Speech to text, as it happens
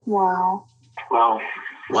Wow.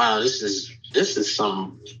 Wow, this is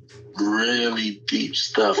some really deep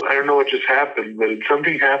stuff. I don't know what just happened, but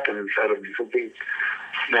something happened inside of me. Something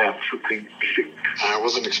snapped, something. I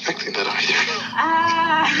wasn't expecting that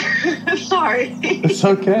either. Sorry. It's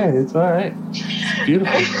okay. It's all right. It's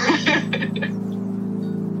beautiful.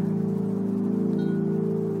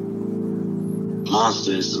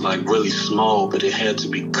 Monster is like really small, but it had to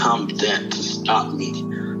become that to stop me.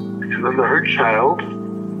 And then the hurt child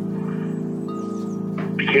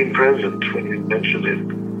became present when you mentioned it.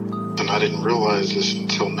 And I didn't realize this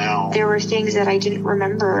until now. There were things that I didn't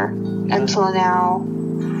remember until now.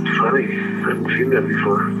 Funny. I haven't seen that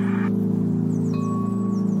before.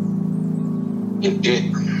 It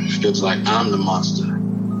feels like I'm the monster.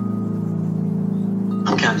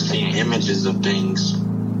 I'm kind of seeing images of things.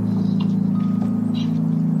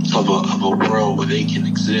 Of a world where they can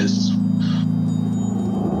exist.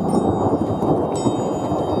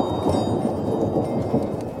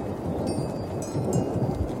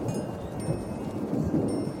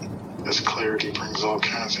 This clarity brings all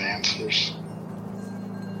kinds of answers.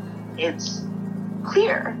 It's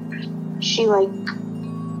clear. She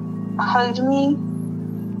hugged me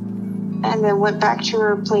and then went back to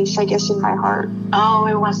her place, I guess, in my heart. Oh,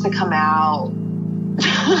 it wants to come out.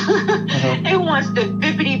 It wants to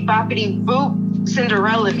bippity boppity boop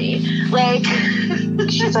Cinderella me.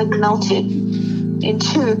 She's melted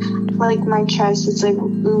into my chest. It's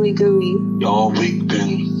ooey gooey. All week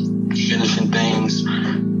been finishing things,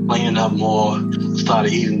 cleaning up more,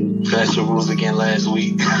 started eating vegetables again last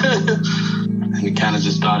week. And it kind of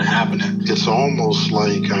just started happening. It's almost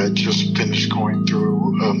like I just finished going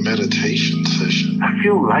through a meditation session. I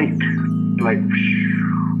feel light.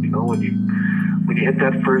 When you hit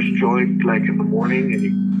that first joint, in the morning,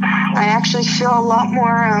 and I actually feel a lot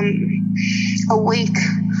more awake.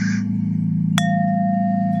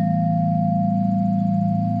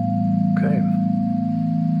 Okay.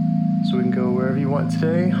 So we can go wherever you want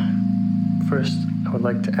today. First, I would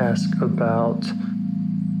like to ask about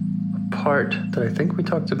a part that I think we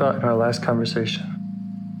talked about in our last conversation,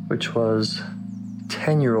 which was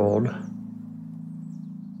 10-year-old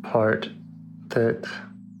part that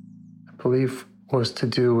I believe was to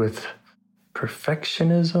do with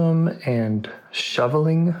perfectionism and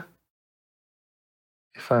shoveling,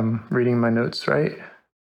 if I'm reading my notes right.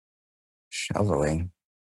 Shoveling.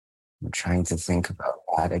 I'm trying to think about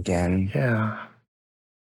that again. Yeah.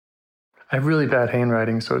 I have really bad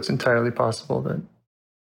handwriting, so it's entirely possible that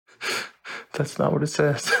that's not what it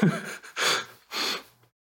says.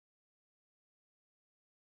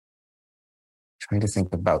 Trying to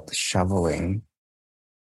think about the shoveling.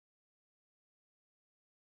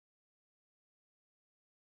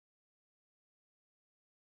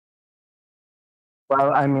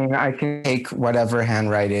 Well, I mean, I can take whatever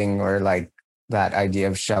handwriting or that idea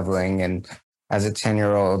of shoveling. And as a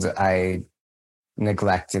 10-year-old, I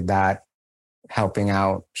neglected that, helping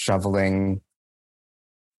out, shoveling,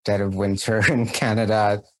 dead of winter in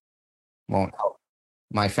Canada. Won't help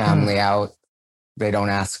my family out. They don't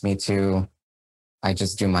ask me to. I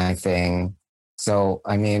just do my thing. So,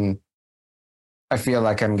 I mean, I feel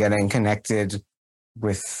like I'm getting connected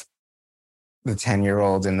with the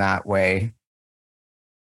 10-year-old in that way.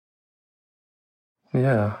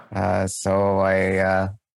 Yeah. So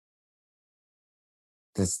I,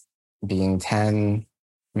 this being 10,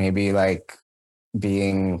 maybe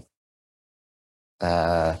being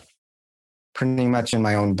pretty much in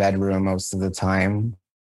my own bedroom most of the time.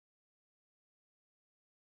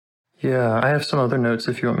 Yeah, I have some other notes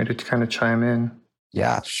if you want me to kind of chime in.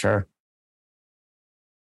 Yeah, sure.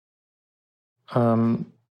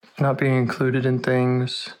 Not being included in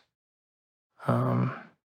things.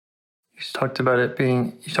 You talked about it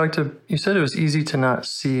being, you said it was easy to not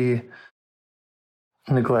see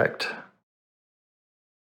neglect.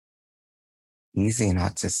 Easy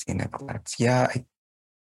not to see neglect. Yeah.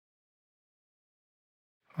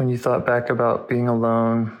 When you thought back about being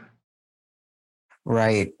alone.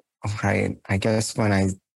 Right. I guess when I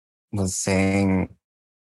was saying,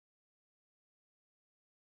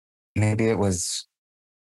 maybe it was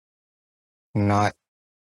not,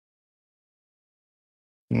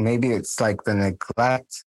 maybe it's the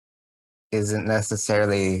neglect isn't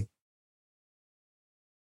necessarily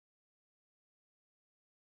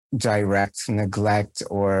direct neglect,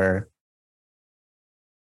 or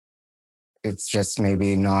it's just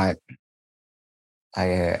maybe not,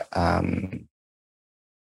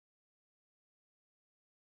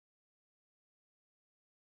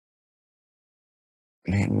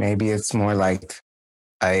 maybe it's more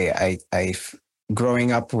I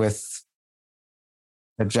growing up with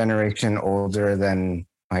a generation older than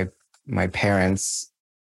my parents,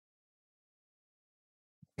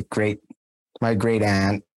 my great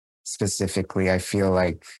aunt specifically, I feel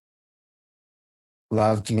like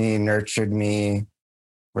loved me, nurtured me,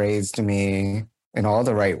 raised me in all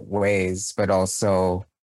the right ways, but also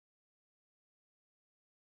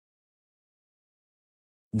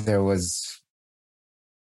there was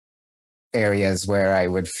areas where I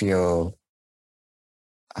would feel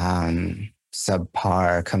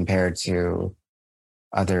subpar compared to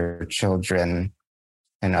other children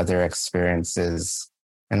and other experiences.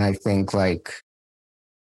 And I think like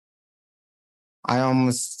I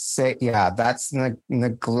almost say, yeah, that's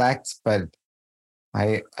neglect, but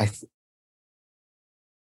I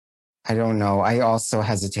don't know. I also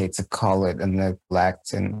hesitate to call it a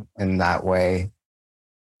neglect in that way.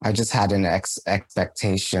 I just had an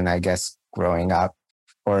expectation, I guess, growing up,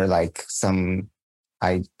 or like some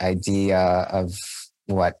idea of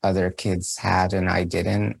what other kids had and I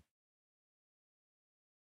didn't.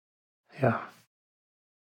 Yeah.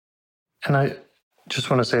 And I just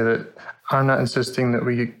want to say that I'm not insisting that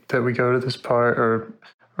we go to this part or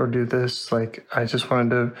do this. Like, I just wanted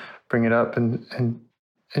to bring it up and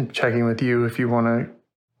checking with you if you want to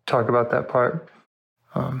talk about that part.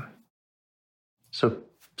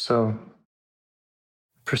 So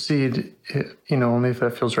proceed, only if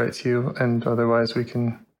that feels right to you, and otherwise we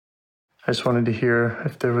can. I just wanted to hear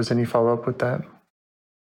if there was any follow up with that.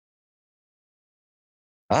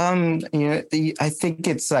 I think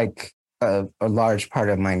it's like a large part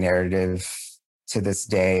of my narrative to this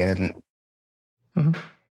day, and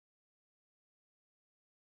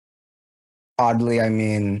oddly, I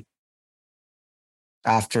mean,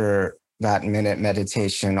 after that minute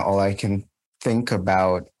meditation, all I can think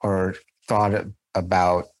about or thought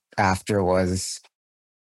about after was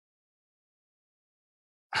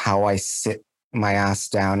how I sit my ass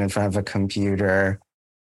down in front of a computer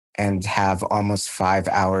and have almost 5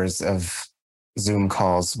 hours of Zoom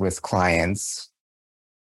calls with clients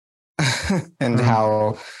and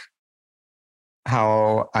how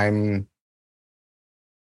I'm,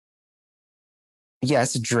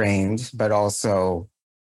 yes, drained, but also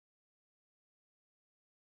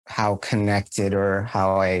how connected or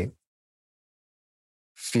how I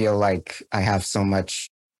feel like I have so much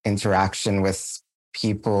interaction with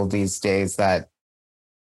people these days that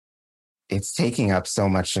it's taking up so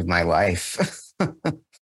much of my life.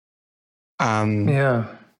 Yeah.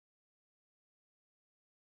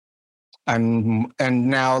 And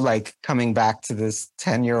now like coming back to this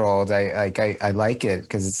 10-year-old, I like it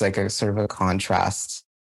because it's like a sort of a contrast.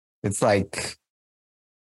 It's like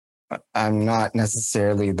I'm not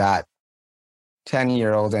necessarily that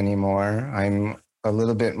 10-year-old anymore. I'm a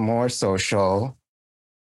little bit more social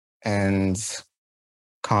and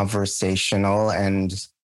conversational, and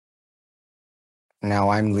now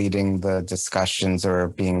I'm leading the discussions or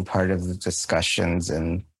being part of the discussions.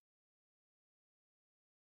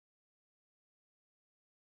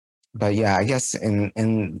 But yeah, I guess in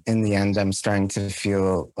the end, I'm starting to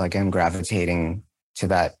feel like I'm gravitating to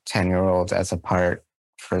that 10-year-old as a part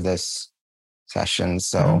for this session.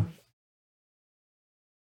 So,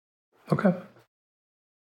 Okay.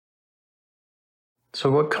 So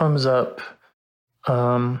what comes up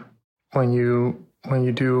when you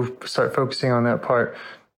do start focusing on that part?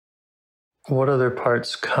 What other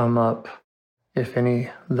parts come up, if any,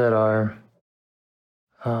 that are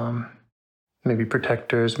maybe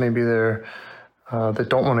protectors? Maybe they're that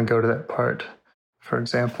don't want to go to that part, for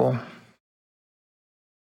example.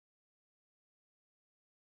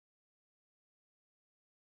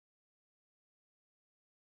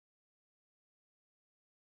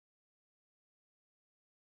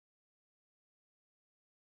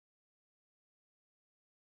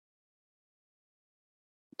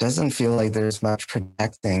 doesn't feel like there's much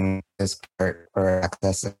protecting this part or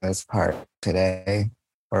accessing this part today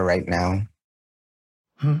or right now.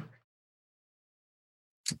 And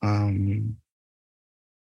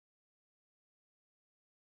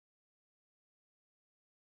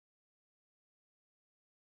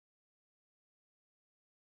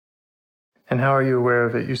how are you aware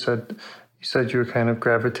of it? You said you were kind of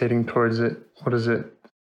gravitating towards it. What is it?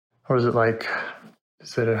 What is it like?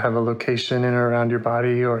 Does it have a location in or around your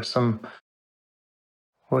body, or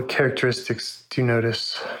what characteristics do you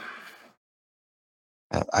notice?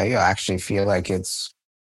 I actually feel like it's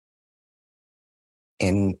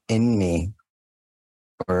in me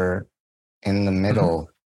or in the middle.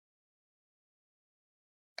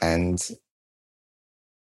 And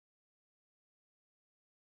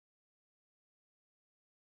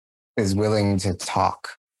is willing to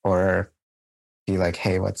talk or be like,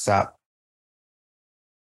 hey, what's up?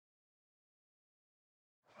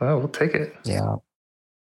 Well, we'll take it. Yeah.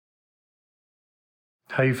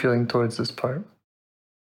 How are you feeling towards this part?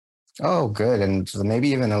 Oh, good. And maybe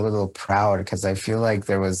even a little proud because I feel like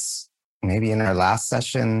there was maybe in our last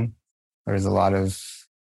session, there was a lot of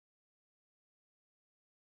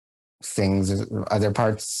things, other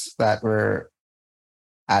parts that were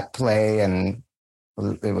at play, and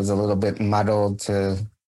it was a little bit muddled to,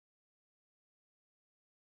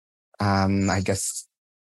 I guess,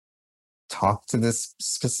 talk to this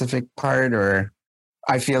specific part. Or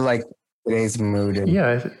I feel like today's mood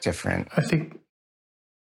is different. I think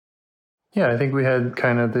we had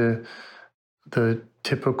kind of the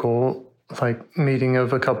typical like meeting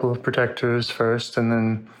of a couple of protectors first, and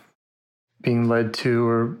then being led to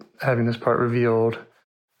or having this part revealed,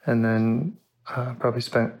 and then probably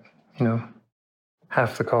spent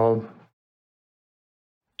half the call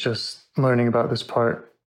just learning about this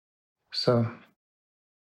part. So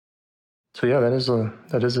yeah, that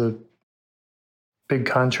is a big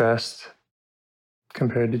contrast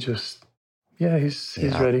compared to just he's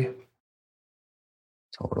ready.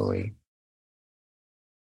 Totally.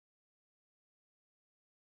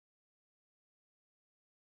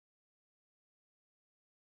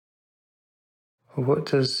 What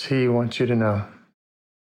does he want you to know?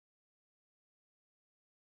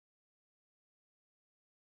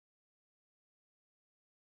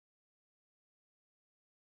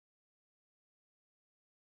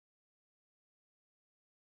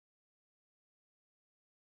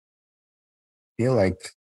 I feel like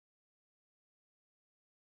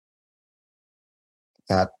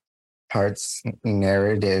that part's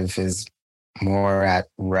narrative is more at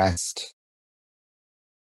rest.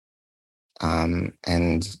 And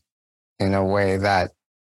in a way that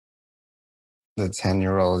the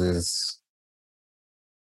 10-year-old is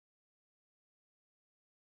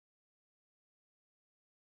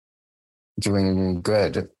doing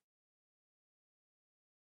good.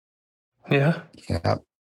 Yeah. Yeah.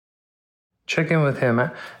 Check in with him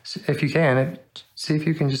if you can. See if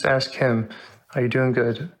you can just ask him, are you doing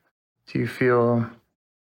good? Do you feel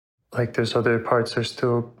like there's other parts that are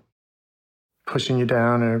still pushing you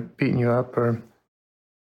down or beating you up? Or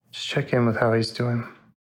just check in with how he's doing.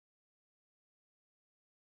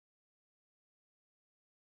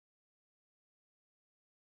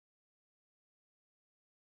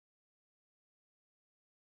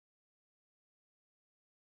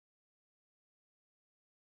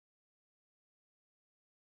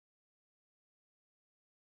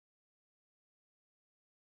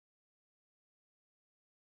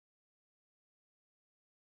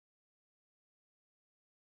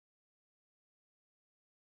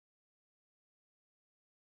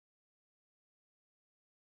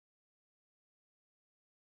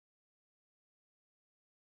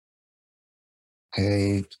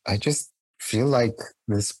 I just feel like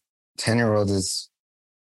this 10-year-old is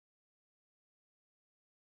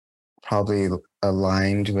probably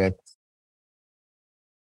aligned with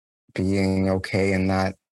being okay in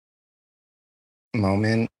that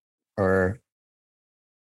moment or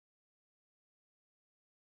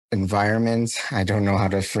environment. I don't know how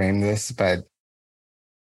to frame this, but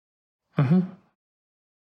that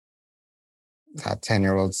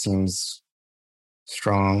 10-year-old seems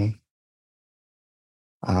strong.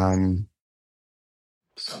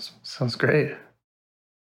 Sounds great.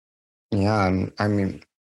 Yeah, I mean,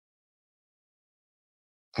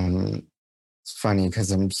 it's funny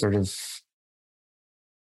because I'm sort of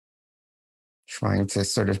trying to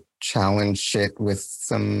sort of challenge shit with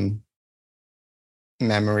some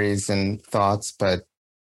memories and thoughts, but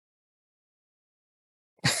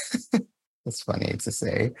it's funny to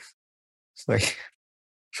say. It's like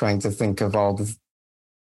trying to think of all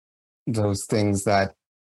those things that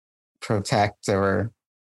protect or...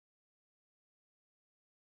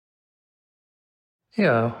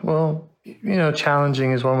 Yeah, well,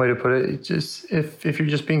 challenging is one way to put it. It's just if you're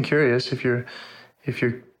just being curious, if you're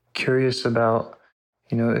curious about,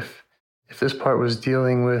 if this part was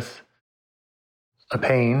dealing with a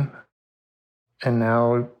pain, and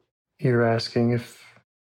now you're asking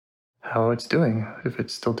how it's doing, if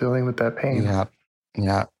it's still dealing with that pain.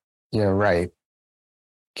 Yeah, right.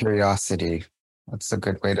 Curiosity. That's a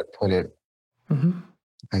good way to put it.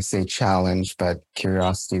 I say challenge, but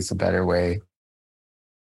curiosity is a better way.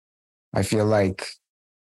 I feel like,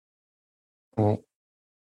 well,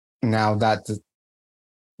 now that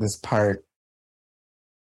this part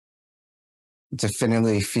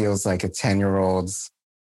definitely feels like a 10-year-old's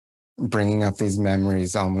bringing up these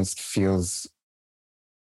memories almost feels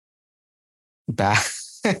bad.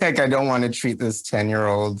 Like I don't want to treat this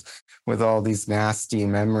 10-year-old with all these nasty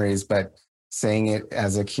memories, but saying it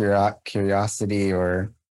as a curiosity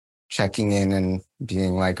or checking in and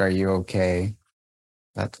being like, "Are you okay?"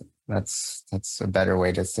 That's a better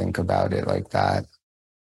way to think about it, like that.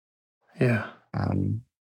 Yeah. Um,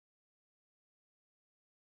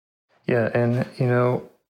 Yeah, and if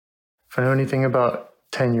I know anything about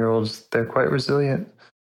 10-year-olds, they're quite resilient.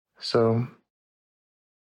 So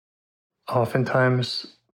oftentimes,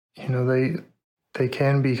 they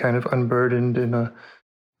can be kind of unburdened in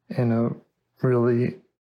a really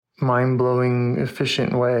mind-blowing,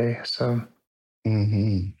 efficient way. So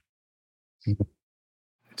mhm.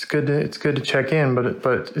 it's good to check in,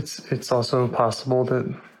 but it's also possible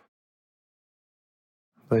that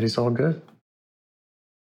he's all good.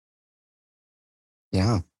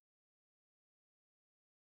 Yeah.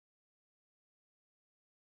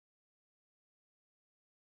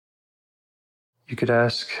 You could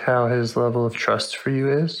ask how his level of trust for you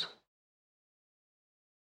is.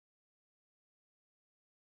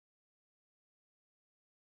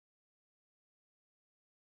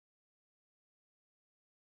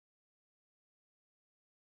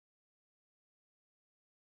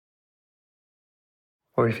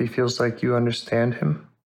 Or if he feels like you understand him.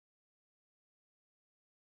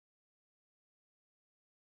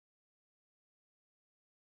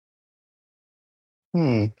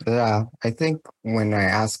 Yeah. I think when I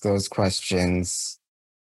ask those questions,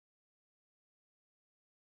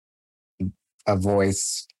 a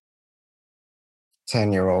voice,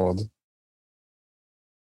 10-year-old,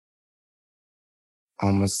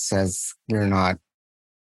 almost says, "You're not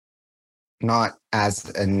as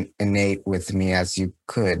innate with me as you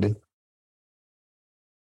could."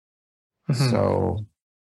 Mm-hmm. So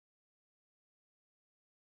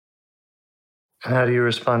And how do you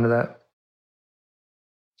respond to that?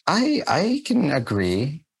 I can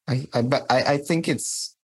agree. But I think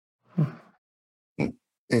it's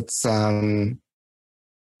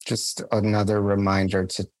just another reminder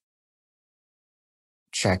to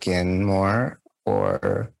check in more,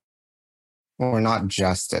 or not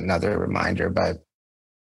just another reminder, but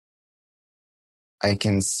I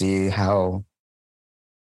can see how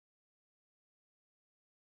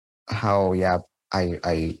yeah,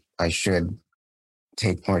 I should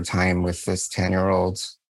take more time with this 10-year-old.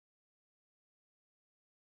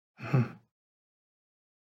 Mm-hmm.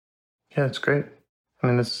 Yeah, it's great. I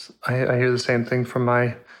mean, I hear the same thing from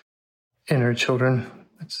my inner children.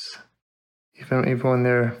 It's even when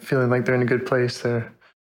they're feeling like they're in a good place, they're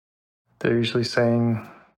usually saying,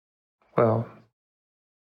 "Well,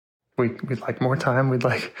 we'd like more time. We'd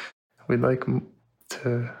like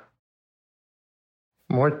to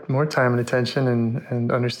more time and attention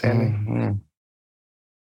and understanding." Mm-hmm.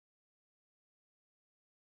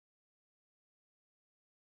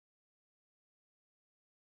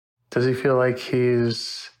 Does he feel like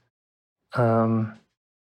he's in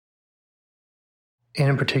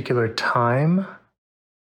a particular time?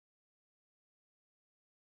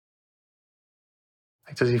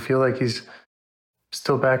 Like, does he feel like he's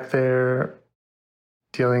still back there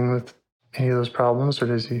dealing with any of those problems, or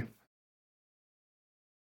does he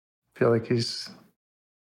feel like he's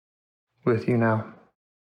with you now?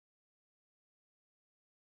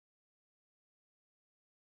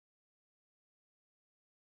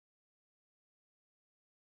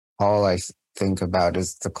 All I think about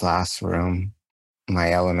is the classroom,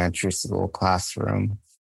 my elementary school classroom.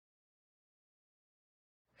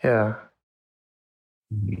 Yeah.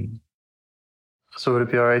 Mm-hmm. So would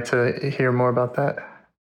it be all right to hear more about that,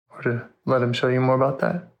 or to let him show you more about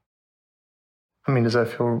that? I mean, does that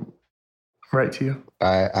feel right to you?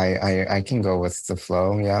 I can go with the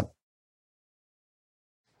flow. Yep.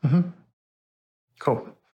 Mm-hmm. Cool.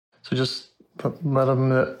 So just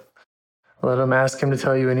let him ask him to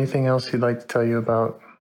tell you anything else he'd like to tell you about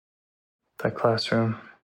that classroom.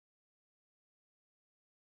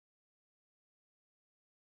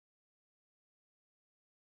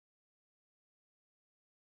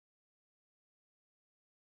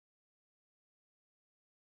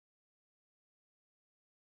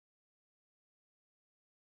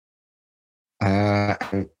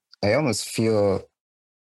 I almost feel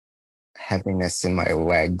heaviness in my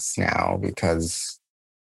legs now, because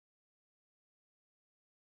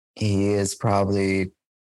he is probably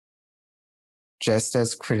just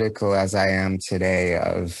as critical as I am today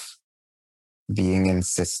of being in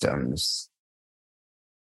systems.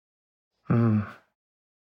 Mm.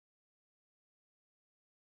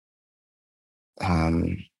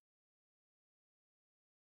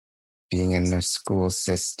 Being in the school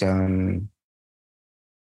system,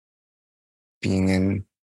 being in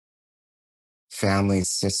family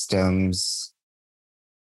systems,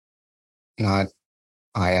 not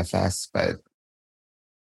IFS, but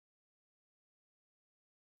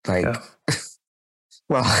Like, Yeah.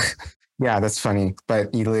 well, yeah, that's funny.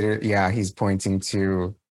 But he literally, yeah, he's pointing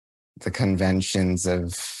to the conventions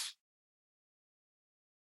of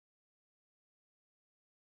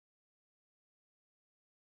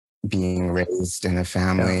being raised in a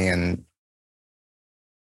family and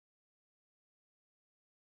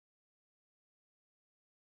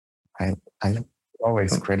I'm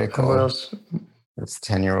always And what critical else? as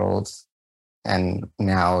 10-year-olds. And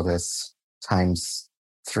now this times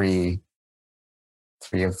three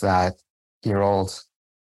of that year old.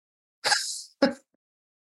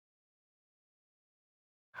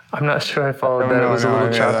 I'm not sure I followed that. It was a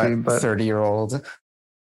little choppy, but 30-year-old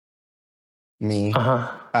me.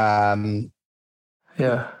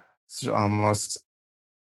 Yeah. It's almost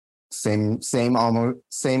almost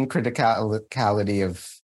same criticality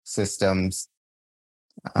of systems.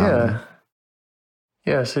 Yeah.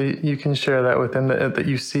 Yeah. So you can share that with them, that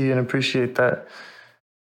you see and appreciate that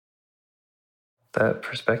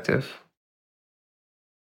perspective.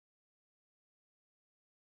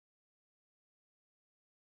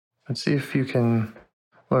 And see if you can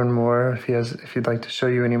learn more, if he'd like to show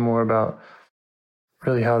you any more about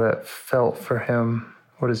really how that felt for him,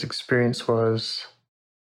 what his experience was.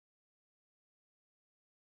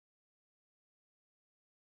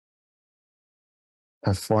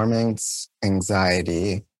 Performance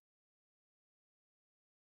anxiety,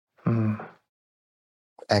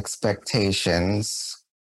 expectations,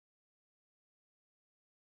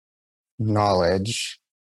 knowledge,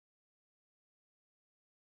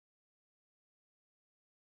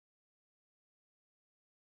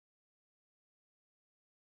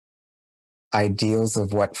 ideals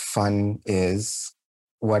of what fun is,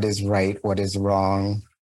 what is right, what is wrong.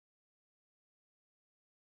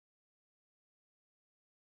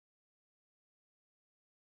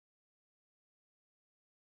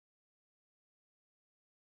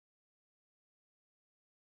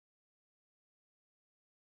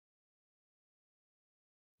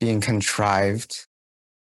 Being contrived.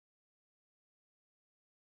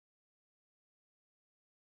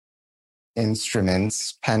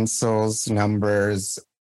 Instruments, pencils, numbers,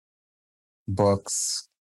 books,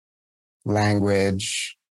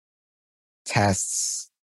 language, tests.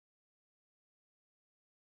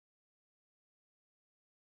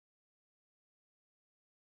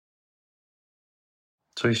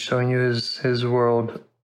 So he's showing you his world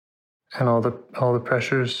and all the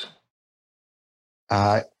pressures.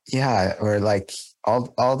 Yeah, or like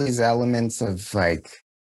all these elements of like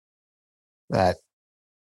that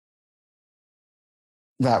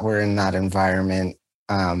were in that environment.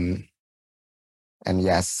 And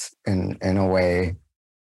yes, in a way,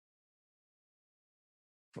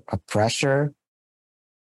 a pressure,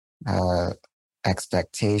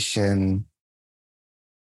 expectation,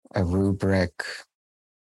 a rubric.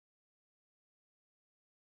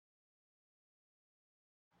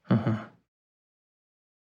 Mm-hmm.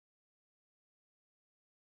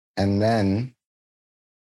 And then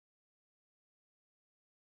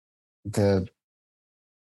the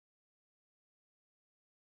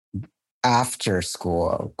after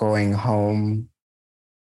school, going home,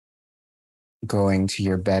 going to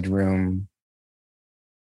your bedroom,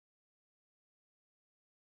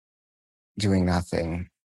 doing nothing,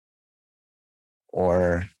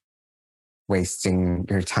 or wasting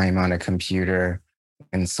your time on a computer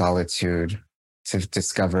in solitude to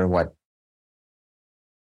discover what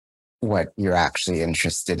you're actually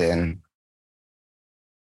interested in.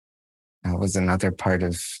 That was another part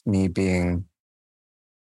of me being,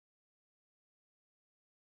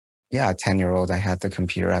 a 10-year-old. I had the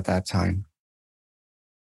computer at that time.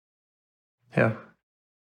 Yeah.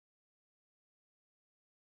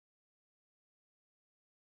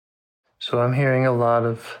 So I'm hearing a lot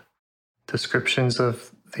of descriptions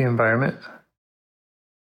of the environment.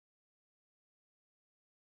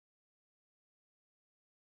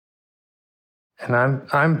 And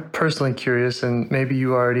I'm personally curious, and maybe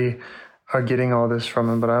you already are getting all this from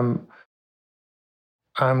him, but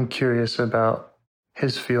I'm curious about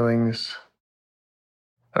his feelings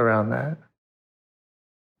around that.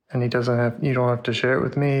 And you don't have to share it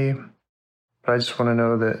with me, but I just want to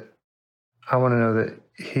know that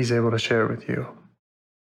he's able to share it with you.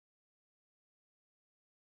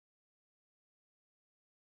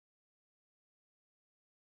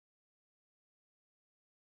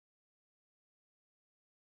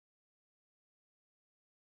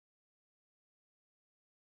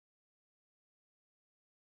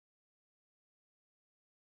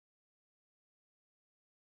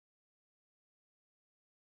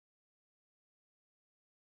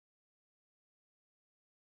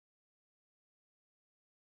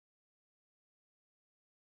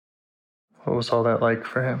 What was all that like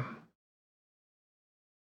for him?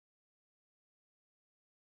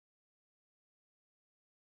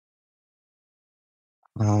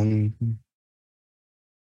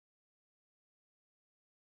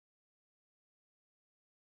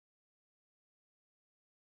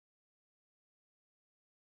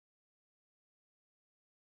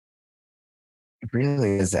 It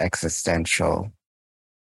really is existential.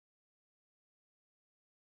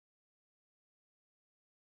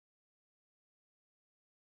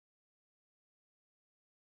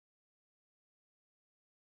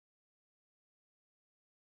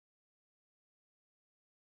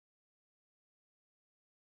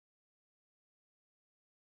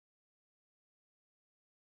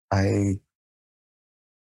 I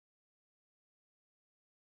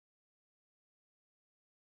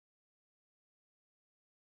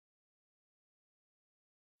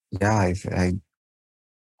yeah, I think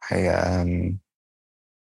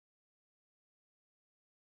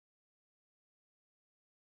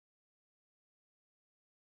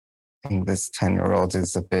this 10-year-old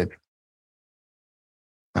is a bit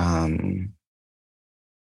um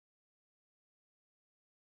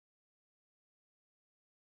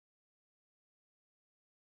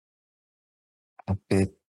a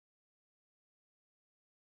bit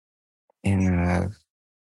in a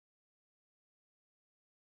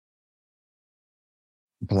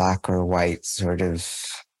black or white sort of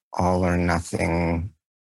all or nothing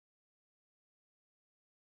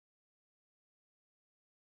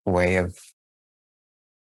way of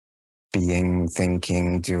being,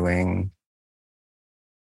 thinking, doing.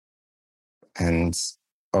 And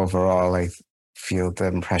overall, I feel the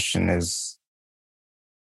impression is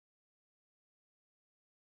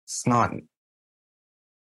it's not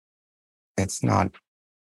it's not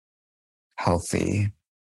healthy.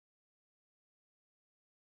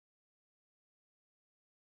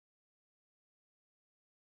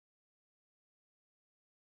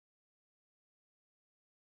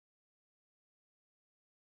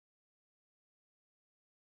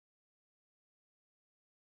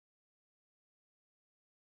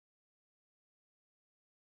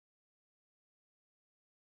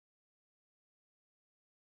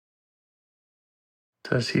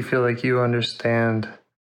 Does he feel like you understand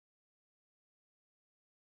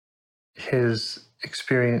his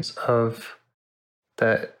experience of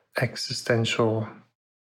that existential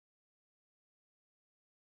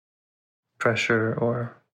pressure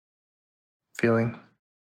or feeling?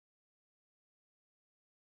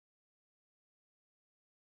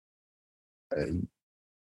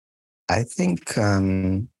 I think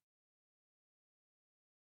I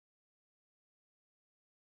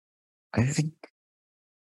think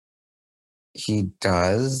he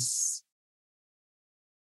does,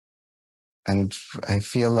 and I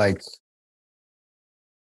feel like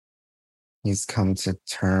he's come to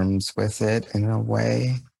terms with it in a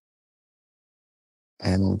way.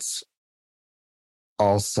 And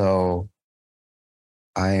also,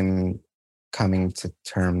 I'm coming to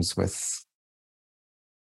terms with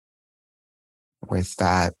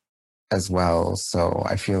that as well. So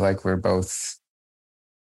I feel like we're both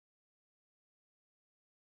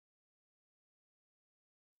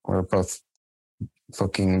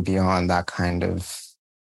looking beyond that kind of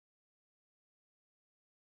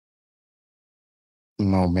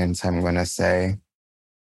moment, I'm going to say.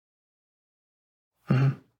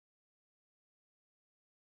 Mm-hmm.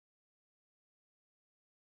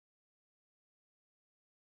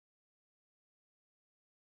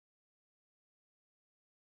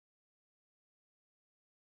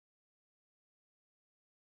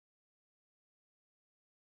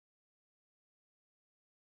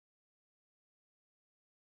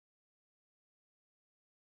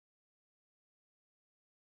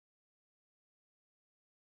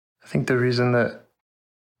 I think the reason that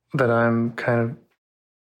I'm kind of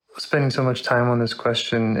spending so much time on this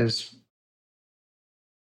question is,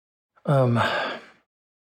 well,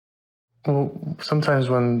 sometimes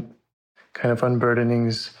when kind of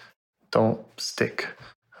unburdenings don't stick,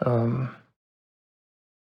 it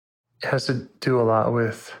has to do a lot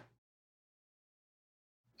with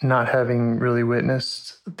not having really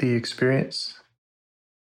witnessed the experience.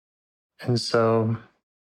 And so,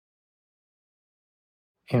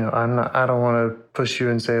 I don't want to push you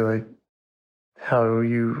and say like how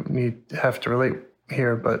you have to relate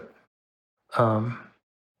here, but to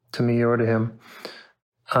me or to him.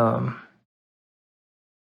 But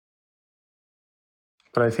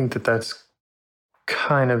I think that that's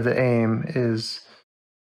kind of the aim, is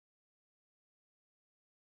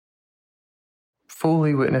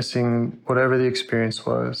fully witnessing whatever the experience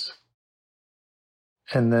was,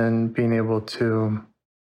 and then being able to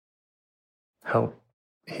help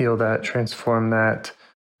heal that, transform that,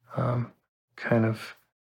 kind of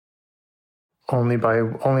only by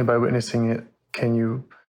witnessing it can you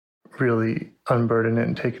really unburden it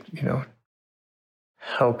and take,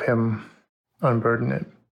 help him unburden it.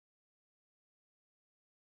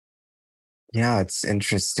 Yeah, it's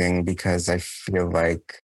interesting because I feel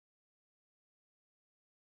like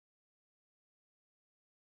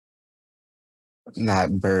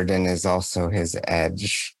that burden is also his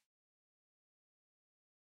edge.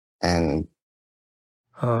 And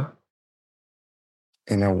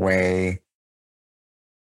in a way,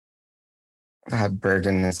 that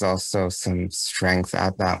burden is also some strength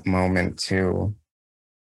at that moment too.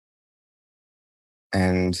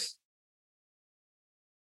 And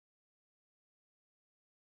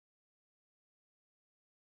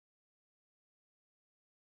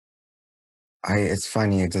it's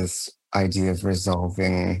funny, this idea of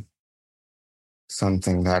resolving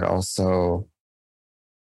something that also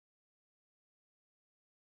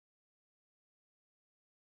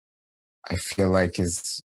I feel like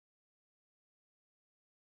is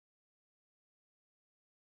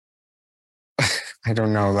I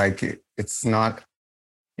don't know, like it's not,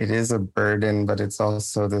 it is a burden, but it's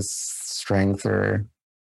also this strength or.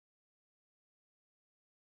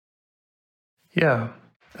 Yeah,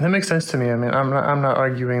 that makes sense to me. I mean, I'm not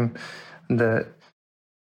arguing that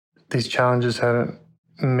these challenges haven't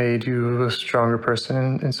made you a stronger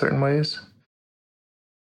person in certain ways.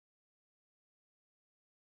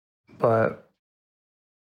 But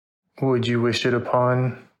would you wish it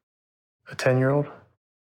upon a 10-year-old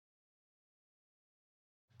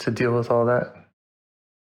to deal with all that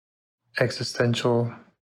existential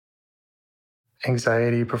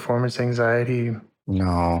anxiety, performance anxiety?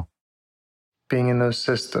 No. Being in those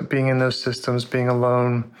systems, being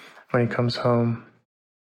alone when he comes home.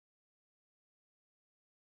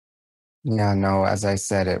 Yeah, no, as I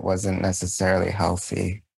said, it wasn't necessarily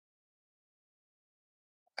healthy.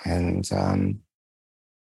 And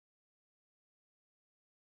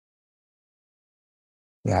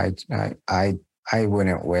yeah, I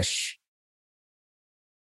wouldn't wish.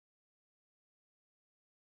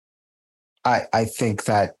 I think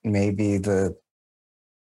that maybe the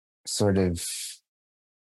sort of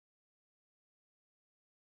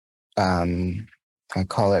I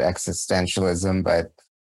call it existentialism, but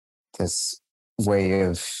this way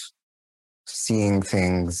of seeing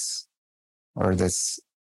things or this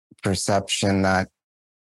perception that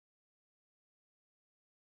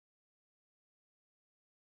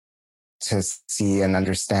to see and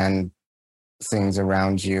understand things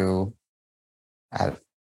around you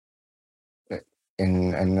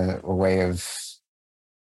in a way of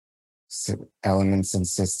elements and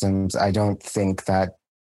systems. I don't think that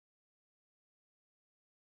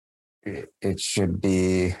it should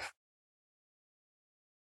be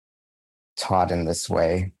taught in this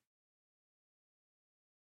way.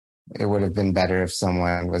 It would have been better if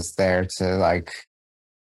someone was there to, like,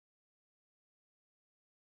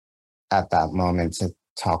 at that moment, to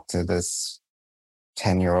talk to this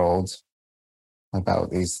 10-year-old about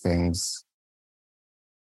these things.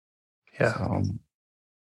 Yeah.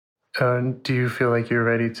 So, do you feel like you're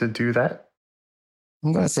ready to do that?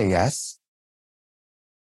 I'm going to say yes.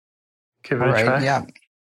 Give it a try? Yeah.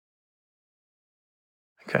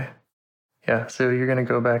 Okay. Yeah, so you're going to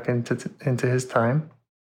go back into his time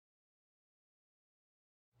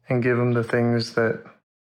and give him the things that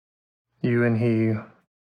you and he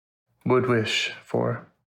would wish for.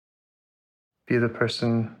 Be the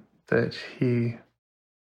person that he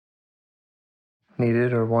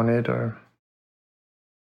needed or wanted or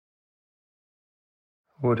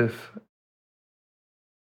would have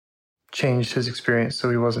changed his experience so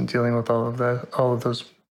he wasn't dealing with all of those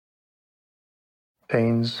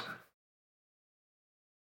pains.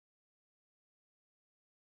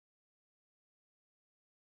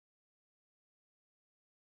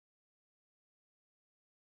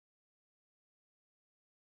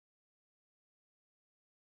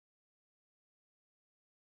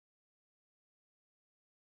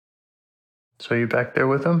 So you back there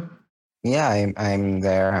with him? Yeah, I'm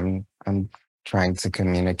there. I'm trying to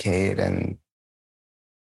communicate and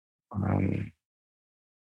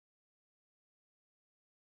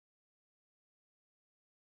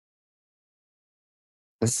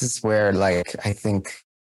this is where, like, I think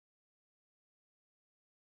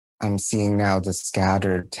I'm seeing now the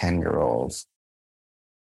scattered 10-year-olds.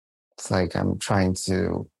 It's like I'm trying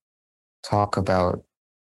to talk about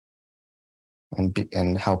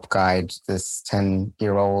and help guide this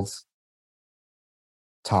 10-year-old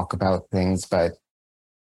talk about things, but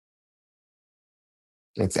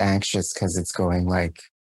it's anxious because it's going like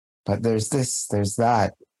but there's this, there's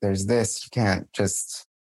that, there's this. You can't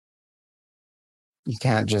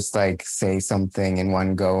just like say something in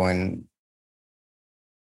one go, and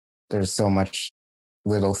there's so much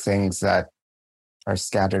little things that are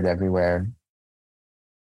scattered everywhere.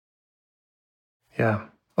 Yeah.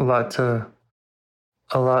 A lot to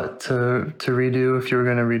redo if you were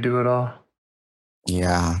going to redo it all.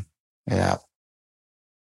 Yeah. Yeah.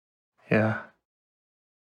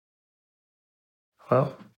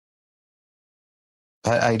 Well,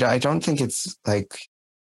 I don't think it's like,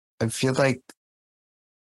 I feel like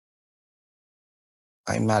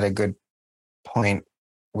I'm at a good point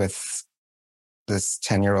with this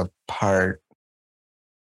 10-year-old part,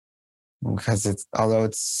 because although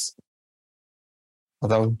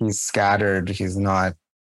he's scattered, he's not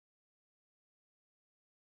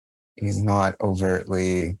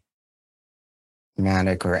overtly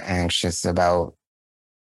manic or anxious about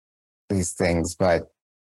these things, but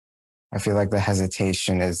I feel like the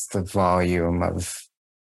hesitation is the volume of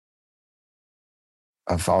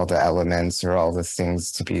all the elements or all the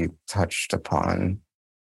things to be touched upon.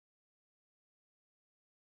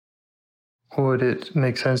 would it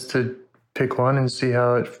make sense to pick one and see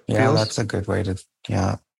how it feels? Yeah, that's a good way to,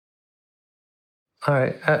 yeah. All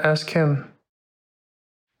right. Ask him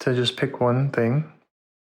to just pick one thing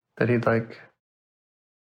that he'd like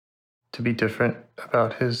to be different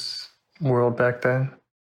about his world back then,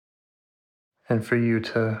 and for you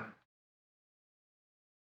to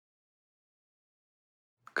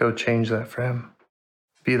go change that for him.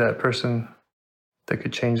 Be that person that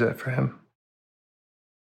could change that for him.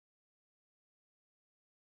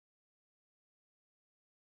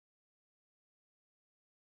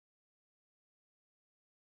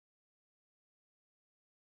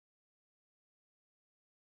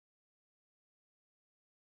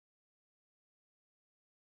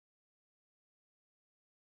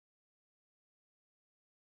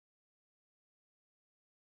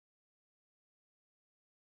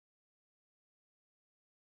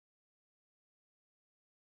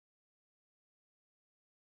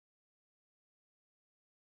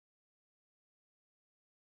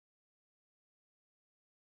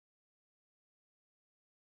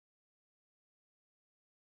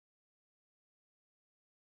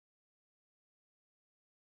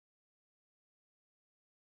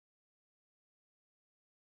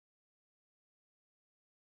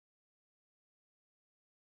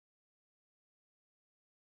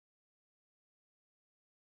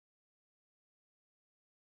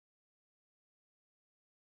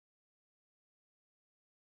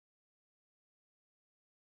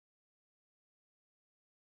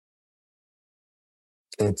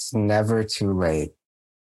 It's never too late.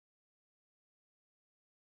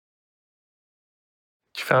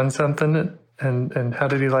 You found something, and how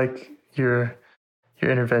did he like your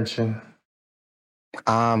intervention?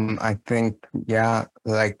 I think, yeah,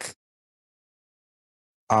 like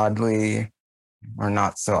oddly or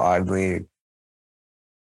not so oddly,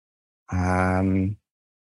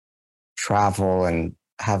 travel and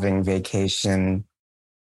having vacation,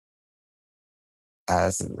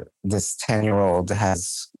 as this 10-year-old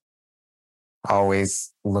has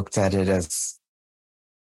always looked at it as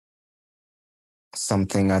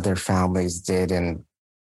something other families did, and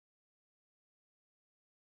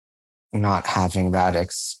not having that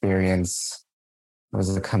experience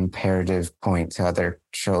was a comparative point to other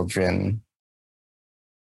children,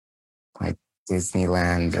 like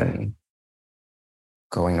Disneyland and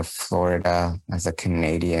going to Florida as a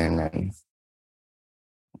Canadian,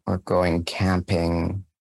 or going camping,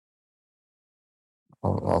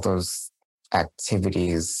 all those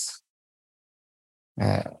activities.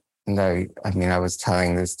 And I was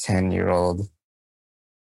telling this 10-year-old,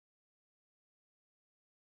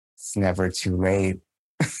 it's never too late.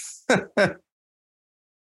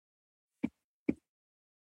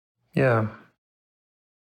 Yeah.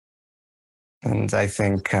 And I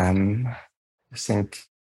think the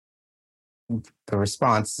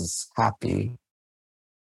response is happy.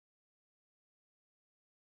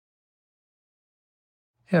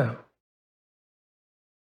 Yeah.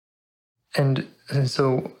 And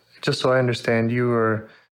so, just so I understand, you were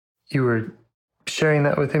sharing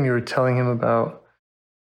that with him. You were telling him about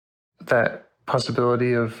that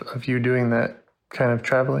possibility of you doing that kind of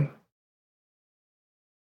traveling.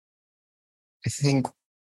 I think,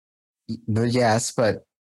 yes, but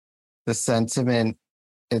the sentiment,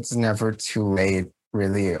 it's never too late,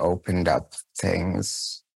 really opened up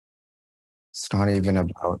things. It's not even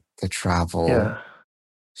about the travel. Yeah.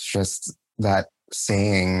 It's just that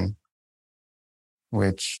saying,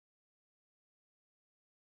 which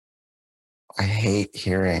I hate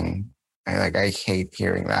hearing, I hate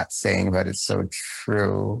hearing that saying, but it's so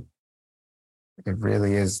true. It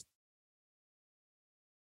really is.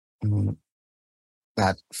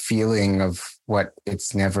 That feeling of what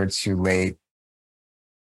it's never too late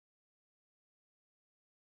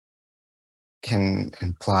can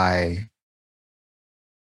imply,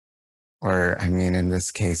 or I mean, in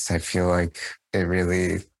this case, I feel like it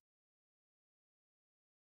really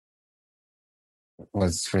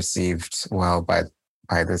was received well by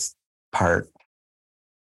this part.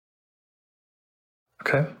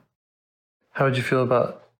 Okay. How would you feel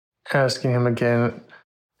about asking him again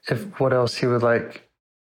if what else he would like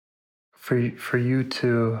for you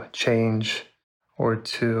to change or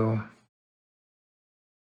to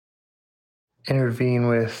intervene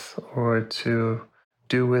with or to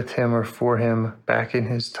do with him or for him back in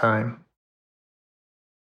his time?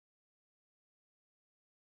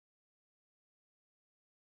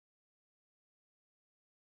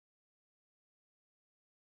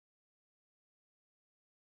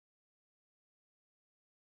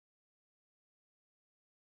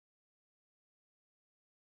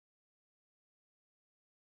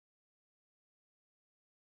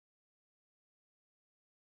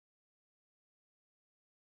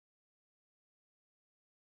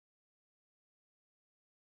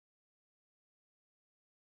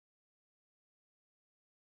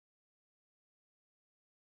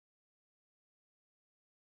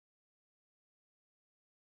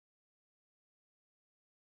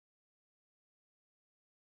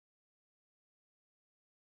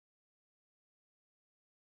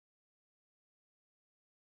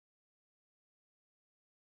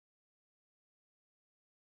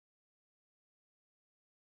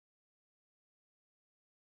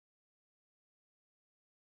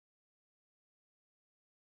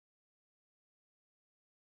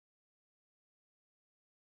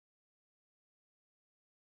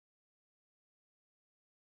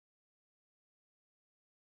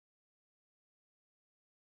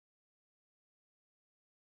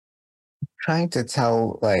 Trying to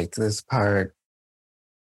tell this part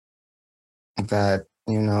that,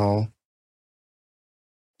 you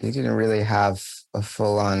didn't really have a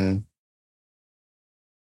full on,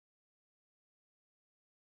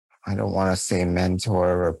 I don't want to say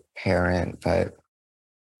mentor or parent, but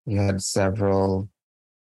you had several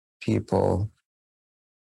people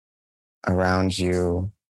around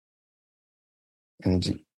you.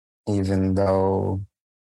 And even though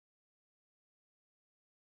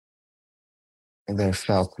there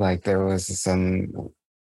felt like there was some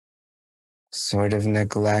sort of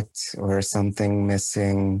neglect or something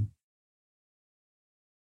missing,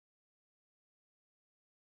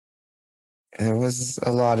 there was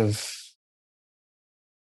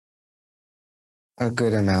a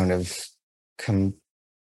good amount of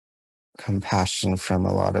compassion from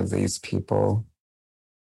a lot of these people.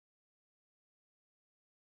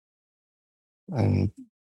 And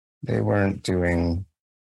they weren't doing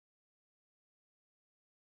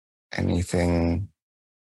anything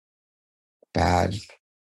bad.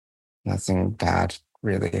 Nothing bad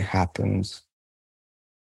really happened.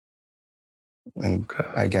 And Okay.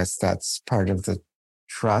 I guess that's part of the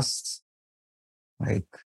trust. What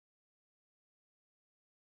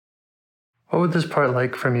would this part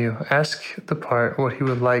like from you? Ask the part what he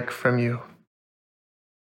would like from you.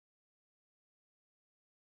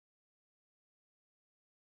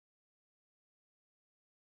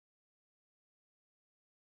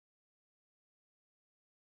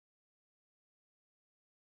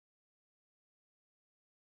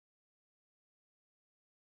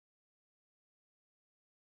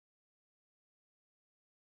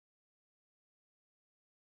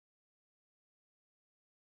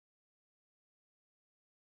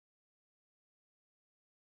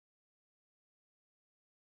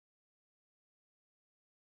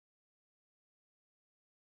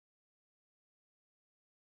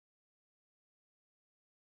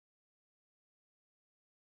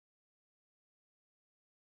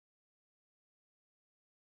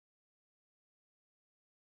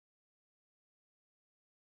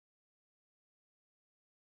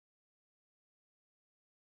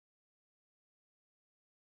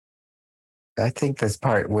 I think this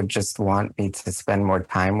part would just want me to spend more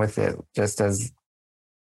time with it, just as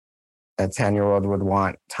a 10-year-old would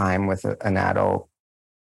want time with an adult.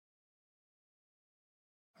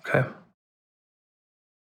 Okay.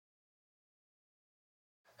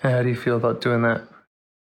 And how do you feel about doing that?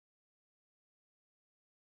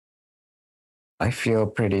 I feel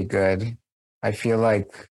pretty good. I feel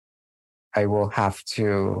like I will have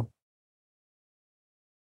to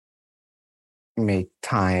make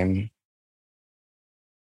time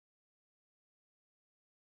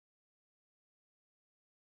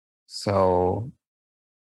So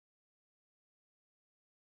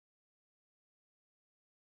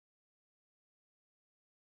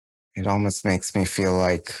it almost makes me feel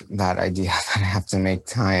like that idea that I have to make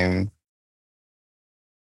time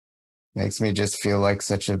makes me just feel like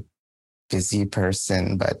such a busy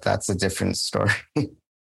person, but that's a different story.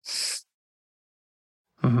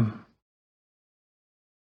 Mm-hmm.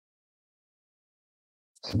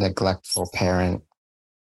 A neglectful parent.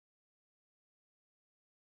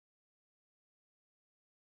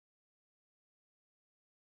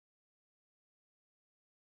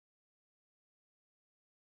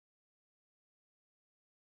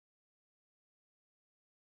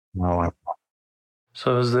 No,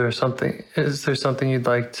 So is there something you'd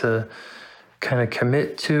like to kind of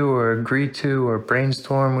commit to or agree to or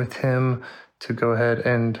brainstorm with him to go ahead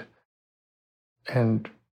and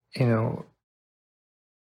you know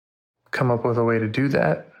come up with a way to do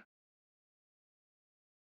that?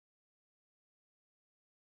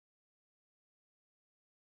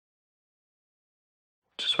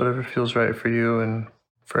 Just whatever feels right for you and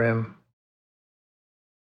for him.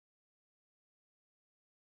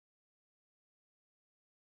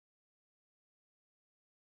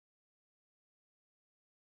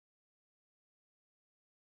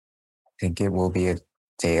 I think it will be a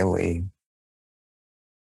daily.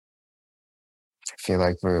 I feel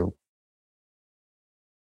like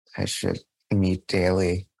I should meet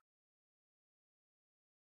daily.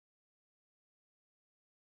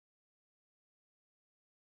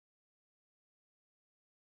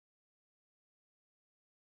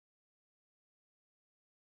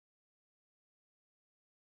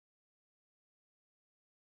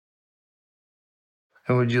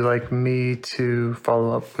 And would you like me to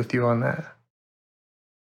follow up with you on that?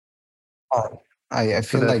 I Would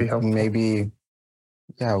feel that be like helpful? maybe,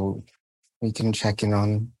 yeah, we can check in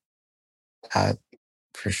on that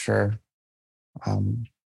for sure.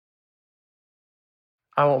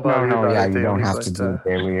 I won't bother you No, about yeah, it you don't daily, have to but do it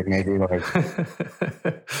daily. Maybe like,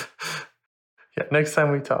 yeah, next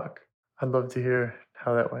time we talk, I'd love to hear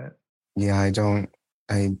how that went. yeah,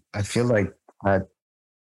 I feel like that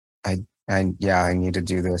I need to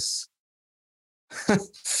do this.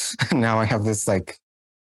 Now I have this like,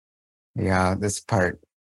 yeah, this part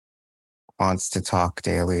wants to talk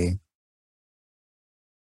daily.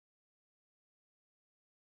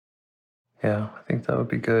 Yeah, I think that would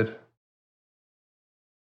be good.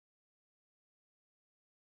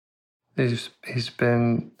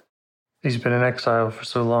 He's been in exile for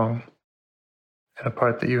so long, and a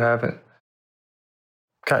part that you haven't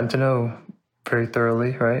gotten to know very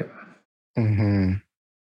thoroughly, right? Mm-hmm.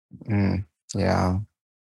 Mm. Yeah.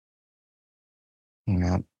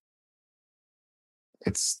 Yeah.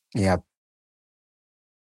 It's, yeah,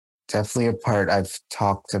 definitely a part I've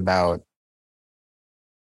talked about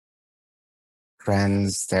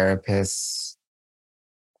friends, therapists,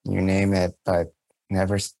 you name it, but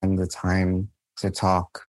never spend the time to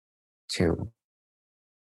talk to.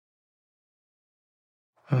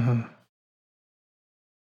 Mm-hmm.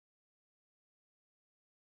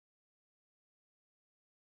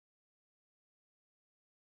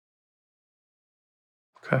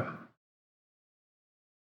 Okay.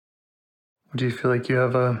 Do you feel like you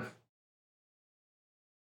have a?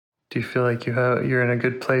 Do you feel like you're in a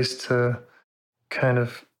good place to kind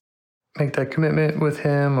of make that commitment with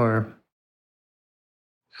him, or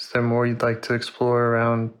is there more you'd like to explore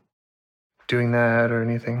around doing that or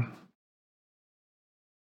anything?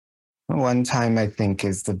 One time I think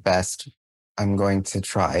is the best. I'm going to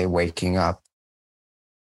try waking up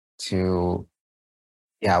to,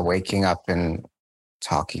 yeah, waking up and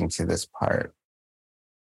talking to this part.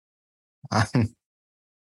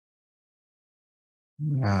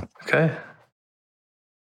 Yeah, Okay.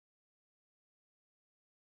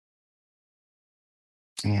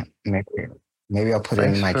 yeah, maybe I'll put it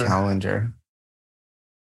in Thanks my for. calendar.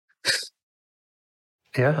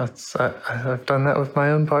 Yeah, I've done that with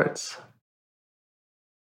my own parts.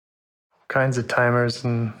 Kinds of timers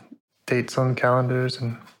and dates on calendars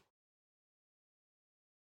and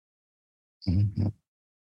Mm-hmm.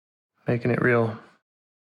 making it real.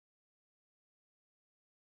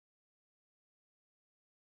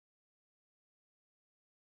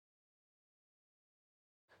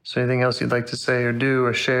 So, anything else you'd like to say or do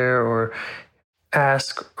or share or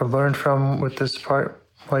ask or learn from with this part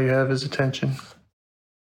while you have his attention?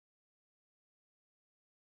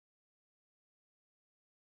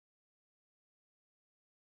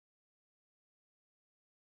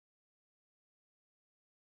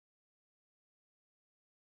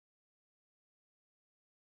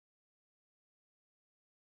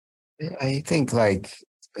 I think like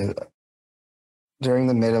uh, during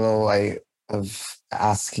the middle of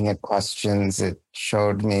asking it questions, it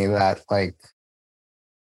showed me that like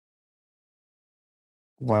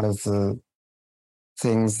one of the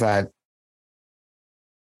things that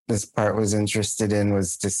this part was interested in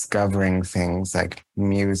was discovering things like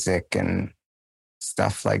music and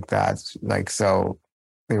stuff like that. Like, so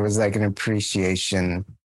there was like an appreciation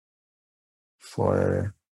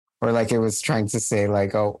for, or like it was trying to say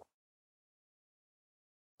like, oh,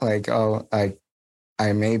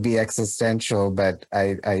 I may be existential, but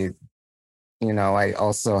I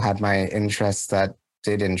also had my interests that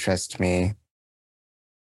did interest me.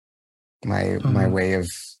 My way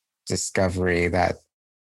of discovery that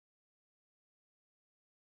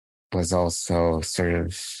was also sort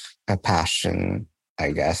of a passion,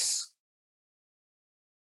 I guess,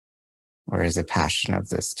 or is a passion of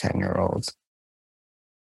this 10-year-old.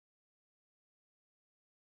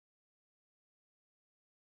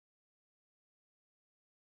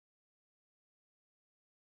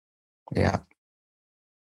 Yeah.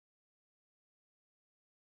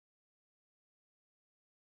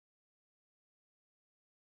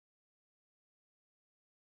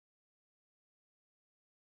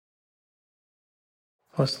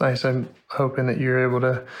 Well, it's nice. I'm hoping that you're able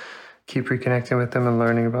to keep reconnecting with them and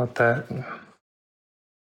learning about that.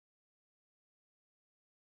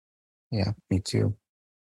 Yeah, me too.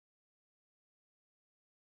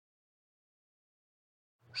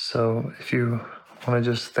 So if you want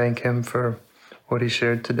to just thank him for what he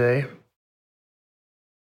shared today.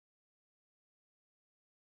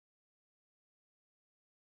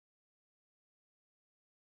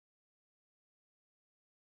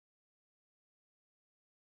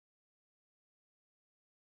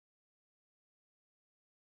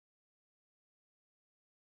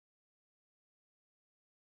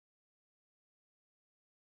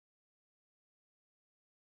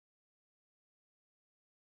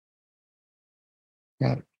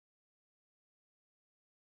 Yeah.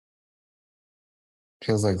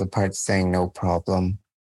 Feels like the part saying no problem.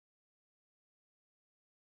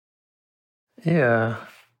 Yeah,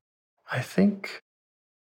 I think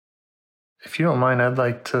if you don't mind, I'd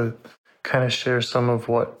like to kind of share some of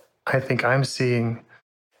what I think I'm seeing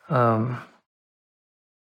to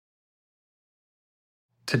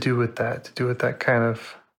do with that kind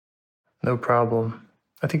of no problem.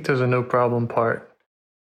 I think there's a no problem part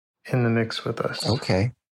in the mix with us.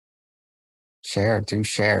 Okay. Do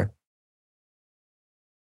share.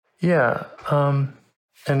 Yeah.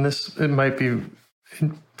 And it might be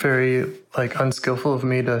very like unskillful of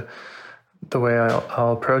me to the way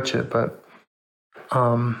I'll approach it, but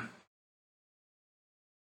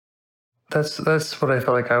that's what I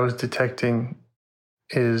felt like I was detecting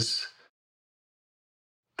is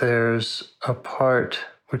there's a part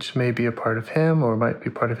which may be a part of him or might be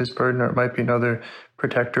part of his burden or it might be another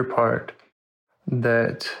protector part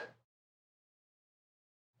that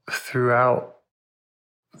throughout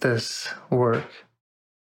this work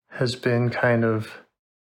has been kind of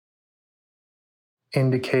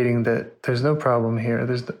indicating that there's no problem here.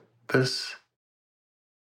 There's this,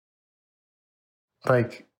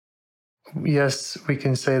 like, yes, we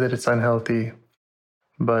can say that it's unhealthy,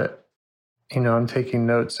 but I'm taking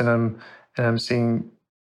notes and I'm seeing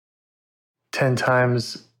 10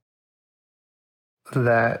 times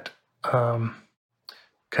that kind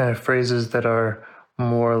of phrases that are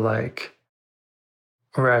more like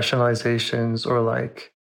rationalizations or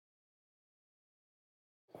like,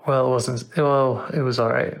 it was all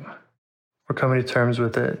right. We're coming to terms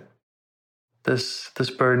with it. This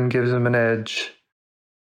burden gives him an edge.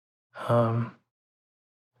 I'm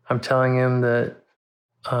telling him that,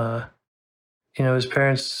 his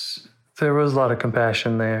parents, there was a lot of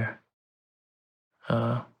compassion there.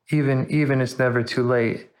 Even it's never too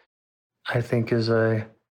late, I think is a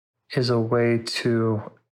way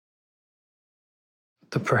to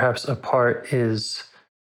perhaps a part is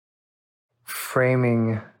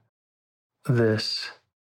framing this,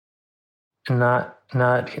 not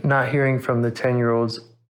hearing from the 10-year-old's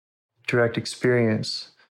direct experience,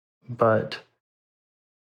 but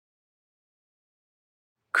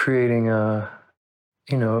creating a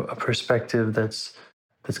perspective that's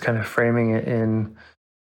kind of framing it in,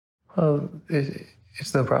 well,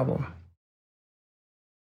 it's no problem.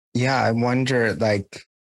 Yeah, I wonder, like,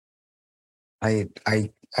 I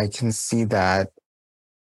can see that,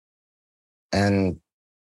 and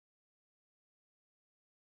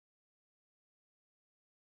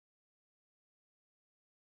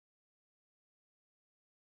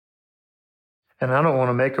I don't want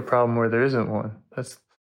to make a problem where there isn't one. That's,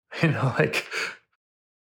 like,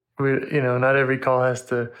 not every call has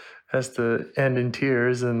to end in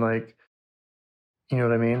tears, and like, You know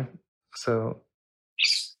what I mean? So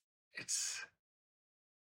it's,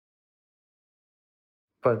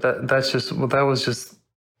 but that's just, well, that was just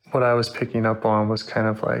what I was picking up on, was kind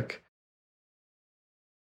of like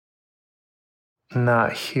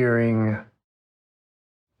not hearing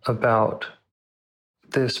about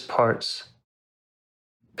this part's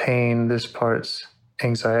pain, this part's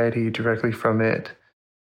anxiety directly from it,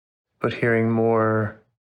 but hearing more,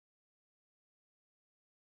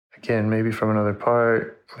 again, maybe from another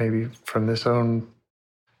part, maybe from this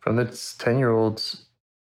 10-year-old's,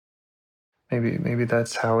 maybe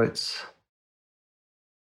that's how it's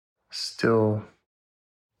still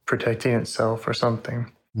protecting itself or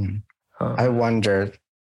something. I wonder,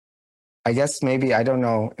 I guess maybe, I don't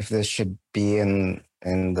know if this should be in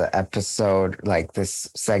the episode, like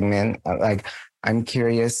this segment. Like, I'm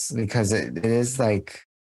curious because it is like,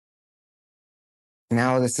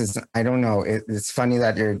 now this is, I don't know. It's funny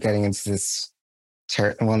that you're getting into this.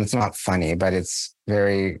 Well, it's not funny, but it's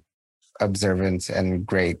very observant and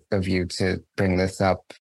great of you to bring this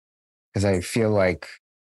up, because I feel like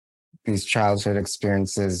these childhood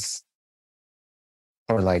experiences,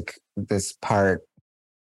 or like this part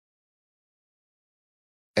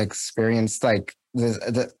experienced, like this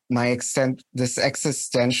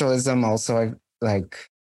existentialism also,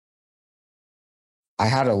 I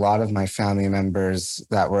had a lot of my family members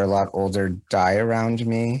that were a lot older die around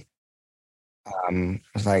me,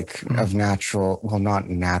 of natural, well, not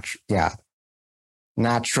natural, yeah,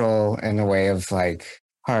 natural in a way of like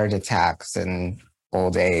heart attacks and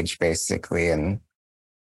old age, basically. And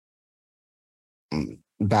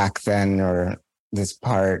back then, or this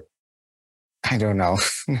part, I don't know.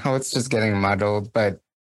 Now it's just getting muddled, but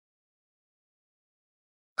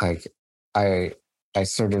like I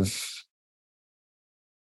sort of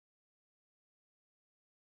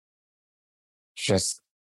just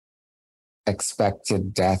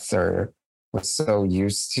expected death, or was so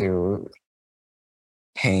used to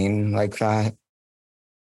pain like that.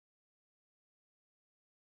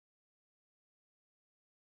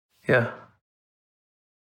 Yeah.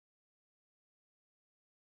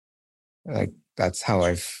 Like, that's how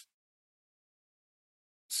I've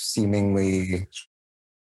seemingly,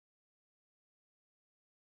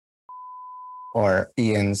 or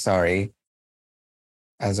Ian, sorry,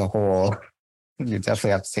 as a whole. You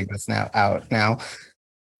definitely have to take this out now.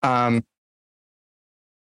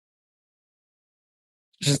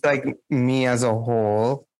 Just like me as a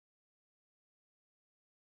whole,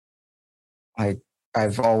 like,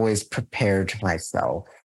 I've always prepared myself.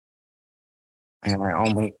 And I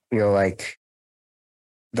only feel like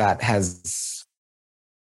that has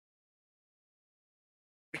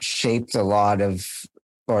shaped a lot of,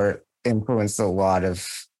 or influenced a lot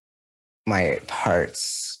of my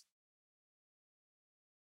parts.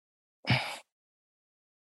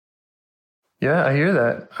 Yeah, I hear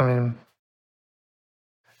that. I mean,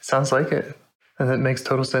 it sounds like it. And it makes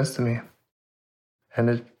total sense to me.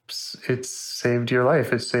 And it's saved your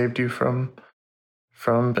life. It saved you from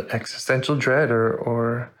existential dread,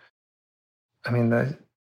 or I mean, that,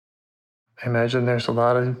 I imagine there's a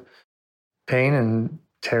lot of pain and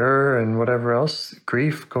terror and whatever else,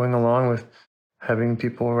 grief, going along with having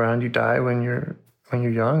people around you die when you're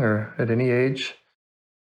young, or at any age.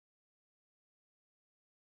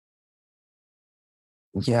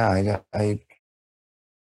 Yeah, I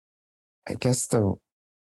guess the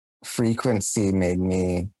frequency made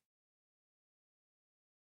me,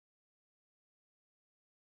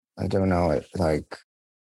 I don't know, it like,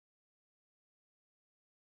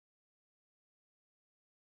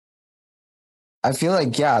 I feel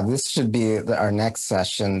like, yeah, this should be our next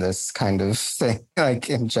session, this kind of thing, like,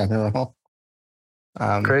 in general.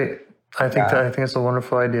 Great. I think it's a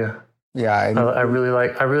wonderful idea. Yeah, I really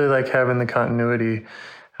like having the continuity, and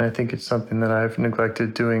I think it's something that I've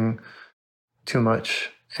neglected doing too much,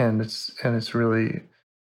 and it's really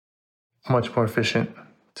much more efficient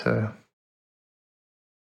to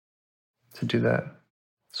do that.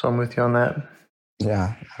 So I'm with you on that.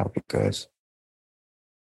 Yeah, that'll be good.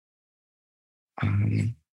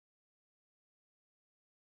 I'm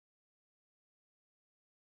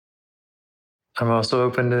also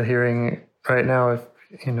open to hearing right now, if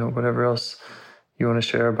whatever else you want to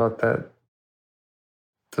share about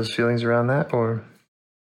those feelings around that. Or,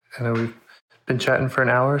 I know we've been chatting for an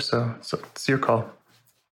hour, so it's your call.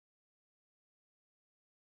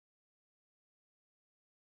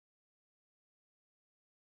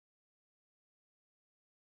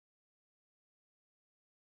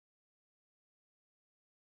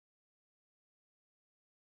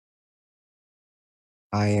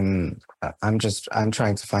 I'm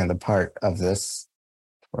trying to find the part of this,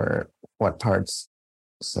 or what parts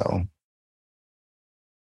So,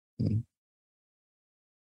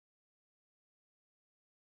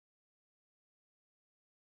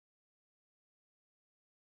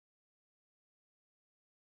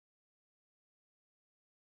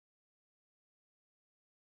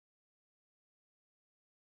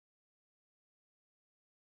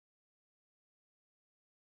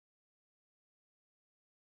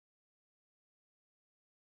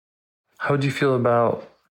 How would you feel about,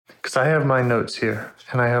 because I have my notes here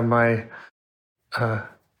and I have my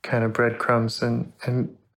kind of breadcrumbs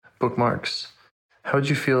and bookmarks. How would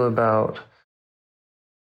you feel about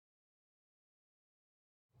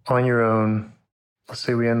on your own, let's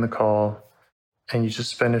say we end the call and you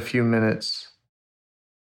just spend a few minutes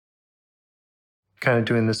kind of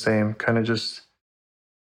doing the same, kind of just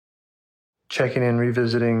checking in,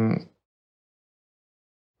 revisiting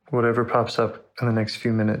whatever pops up in the next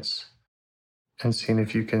few minutes and seeing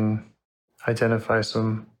if you can identify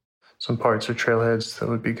some parts or trailheads that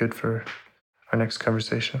would be good for our next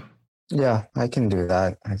conversation. yeah, I can do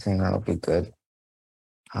that. I think that'll be good.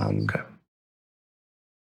 Okay.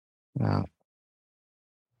 Yeah.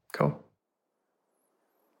 Cool.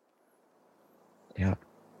 Yeah.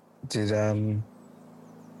 Did on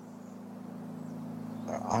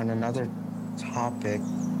another topic.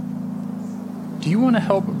 Do you want to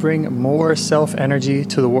help bring more self-energy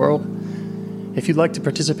to the world? If you'd like to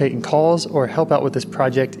participate in calls or help out with this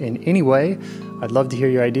project in any way, I'd love to hear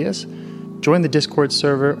your ideas. Join the Discord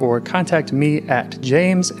server or contact me at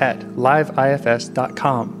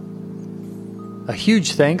james@liveifs.com. A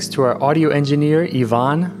huge thanks to our audio engineer,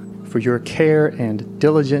 Yvonne, for your care and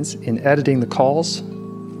diligence in editing the calls.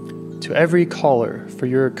 To every caller for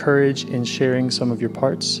your courage in sharing some of your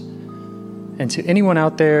parts. And to anyone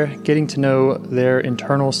out there getting to know their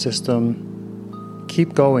internal system,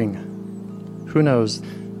 keep going. Who knows,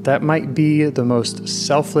 that might be the most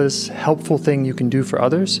selfless, helpful thing you can do for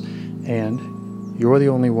others, and you're the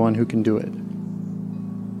only one who can do it.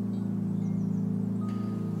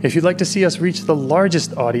 If you'd like to see us reach the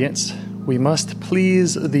largest audience, we must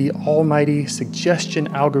please the almighty suggestion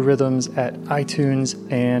algorithms at iTunes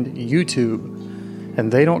and YouTube,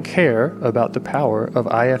 and they don't care about the power of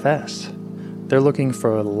IFS. They're looking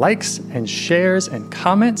for likes and shares and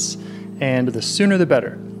comments, and the sooner the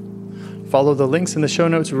better. Follow the links in the show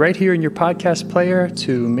notes right here in your podcast player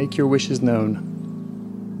to make your wishes known.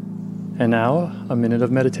 And now, a minute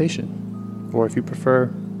of meditation. Or if you prefer,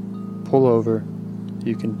 pull over.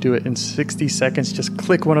 You can do it in 60 seconds. Just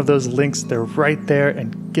click one of those links. They're right there,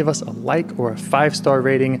 and give us a like or a 5-star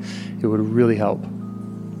rating. It would really help.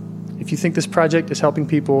 If you think this project is helping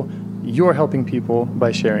people, you're helping people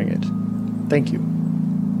by sharing it. Thank you.